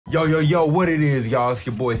Yo, what it is, y'all? It's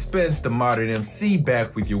your boy Spence, the Modern MC,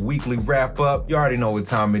 back with your weekly wrap up. You already know what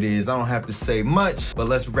time it is. I don't have to say much, but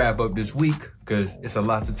let's wrap up this week because it's a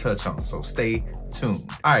lot to touch on, so stay tuned.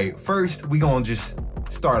 All right, first, we gonna just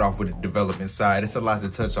start off with the development side. It's a lot to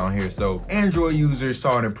touch on here. So Android users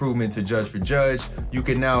saw an improvement to Judge for Judge. You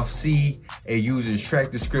can now see a user's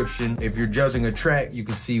track description. If you're judging a track, you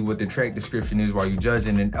can see what the track description is while you're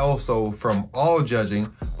judging. And also from all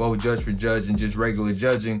judging, both Judge for Judge and just regular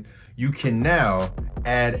judging, you can now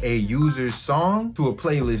add a user's song to a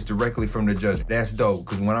playlist directly from the judging. That's dope,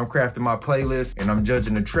 because when I'm crafting my playlist and I'm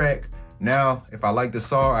judging a track, now if I like the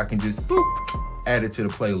song, I can just boop, add it to the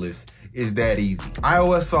playlist. It's that easy.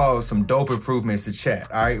 iOS saw some dope improvements to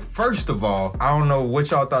chat. All right, first of all, I don't know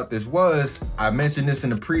what y'all thought this was. I mentioned this in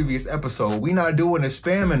the previous episode. We not doing the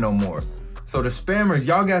spamming no more. So the spammers,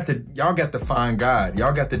 y'all got to find God.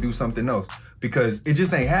 Y'all got to do something else because it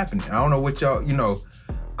just ain't happening. I don't know what y'all,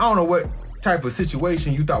 I don't know what type of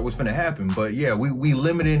situation you thought was gonna happen, but yeah, we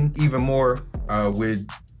limiting even more with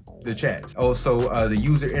the chats. Also, the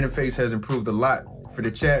user interface has improved a lot for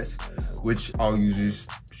the chats, which all users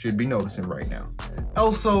should be noticing right now.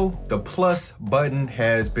 Also, the plus button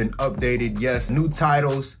has been updated. Yes, new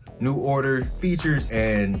titles, new order features,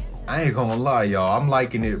 and I ain't gonna lie, y'all, I'm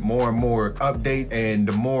liking it more and more updates, and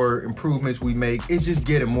the more improvements we make, it's just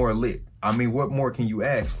getting more lit. I mean, what more can you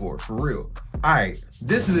ask for real? All right,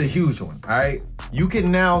 this is a huge one, all right? You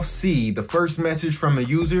can now see the first message from a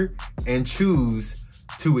user and choose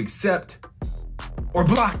to accept or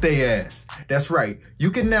block their ass. That's right.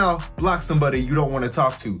 You can now block somebody you don't want to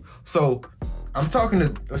talk to. So I'm talking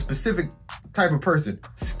to a specific type of person.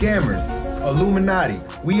 Scammers, Illuminati.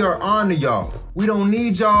 We are on to y'all. We don't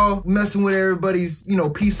need y'all messing with everybody's,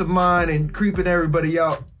 peace of mind and creeping everybody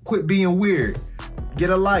out. Quit being weird.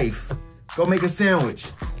 Get a life. Go make a sandwich.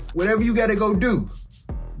 Whatever you gotta go do.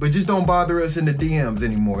 But just don't bother us in the DMs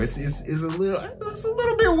anymore. It's a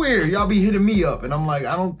little bit weird. Y'all be hitting me up and I'm like,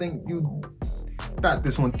 I don't think you thought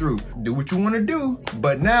this one through. Do what you want to do,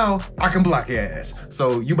 but now I can block your ass.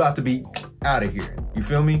 So you about to be out of here. You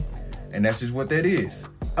feel me? And that's just what that is.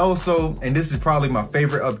 Also, and this is probably my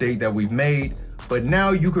favorite update that we've made, but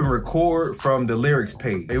now you can record from the lyrics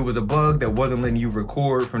page. It was a bug that wasn't letting you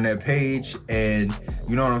record from that page, and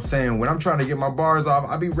you know what I'm saying? When I'm trying to get my bars off,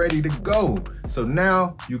 I'll be ready to go. So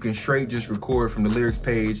now you can straight just record from the lyrics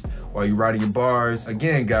page while you're writing your bars.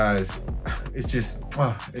 Again, guys, it's just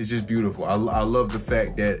beautiful. I love the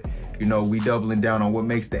fact that, we doubling down on what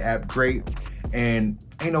makes the app great, and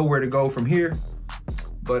ain't nowhere to go from here.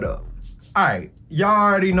 But all right, y'all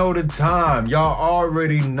already know the time. Y'all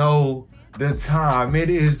already know the time. It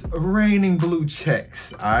is raining blue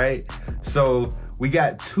checks, all right? So we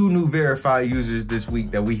got 2 new verified users this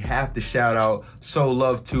week that we have to shout out, show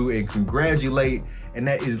love to, and congratulate, and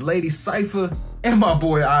that is Lady Cypher and my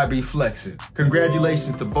boy IB Flexin'.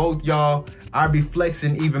 Congratulations to both y'all. IB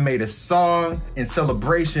Flexin' even made a song in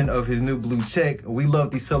celebration of his new blue check. We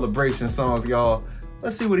love these celebration songs, y'all.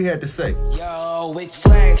 Let's see what he had to say. Yo, it's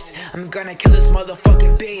Flex. I'm gonna kill this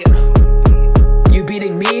motherfucking beat. You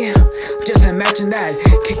beating me? Just imagine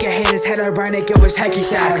that. Kick your haters head ironic, yo, it's hacky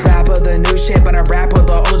sack. I rap with the new shit, but I rap with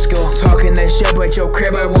the old school. Talking that shit, but your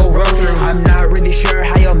crib I will roll through. I'm not really sure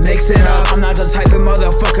how you'll mix it up. I'm not the type of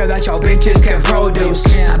motherfucker that y'all bitches can produce.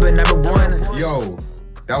 I've been #1. Yo,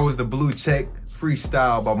 that was the blue check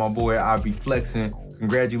freestyle by my boy IB Flexin'.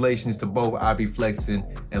 Congratulations to both IB Flexin'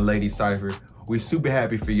 and Lady Cypher. We're super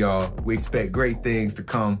happy for y'all. We expect great things to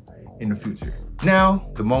come in the future. Now,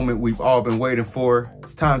 the moment we've all been waiting for,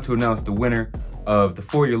 it's time to announce the winner of the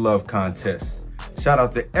For Your Love contest. Shout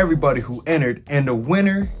out to everybody who entered, and the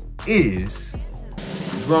winner is,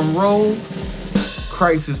 drum roll,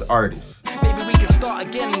 Crisis Artist. Maybe we can start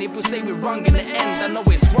again if we say we're wrong in the end. I know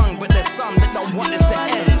it's wrong, but there's some that don't want us to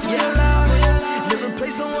end. Yeah. Never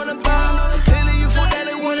place no one about. Clearly you thought that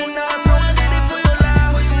they wanted enough. No one did it for your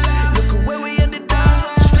life. Look at where we ended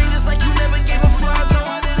up. Strangers like you never gave a fuck. No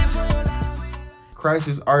one did it for your life.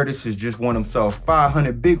 Crisis Artist has just won himself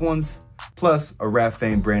 500 big ones, plus a Rap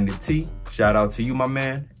Fame branded tee. Shout out to you, my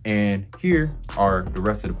man. And here are the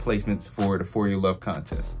rest of the placements for the For Your Love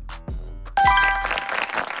contest.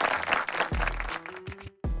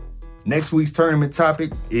 Next week's tournament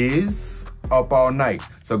topic is Up All Night.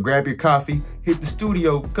 So grab your coffee, hit the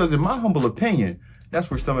studio, because in my humble opinion, that's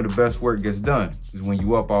where some of the best work gets done, is when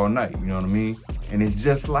you up all night, you know what I mean? And it's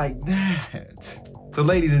just like that. So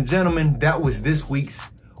ladies and gentlemen, that was this week's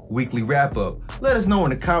weekly wrap up. Let us know in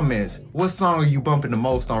the comments, what song are you bumping the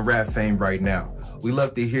most on Rap Fame right now? We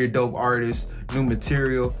love to hear dope artists, new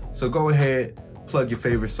material, so go ahead, plug your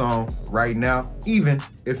favorite song right now, even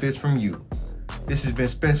if it's from you. This has been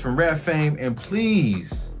Spence from Rap Fame, and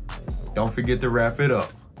please don't forget to wrap it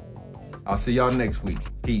up. I'll see y'all next week.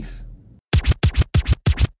 Peace.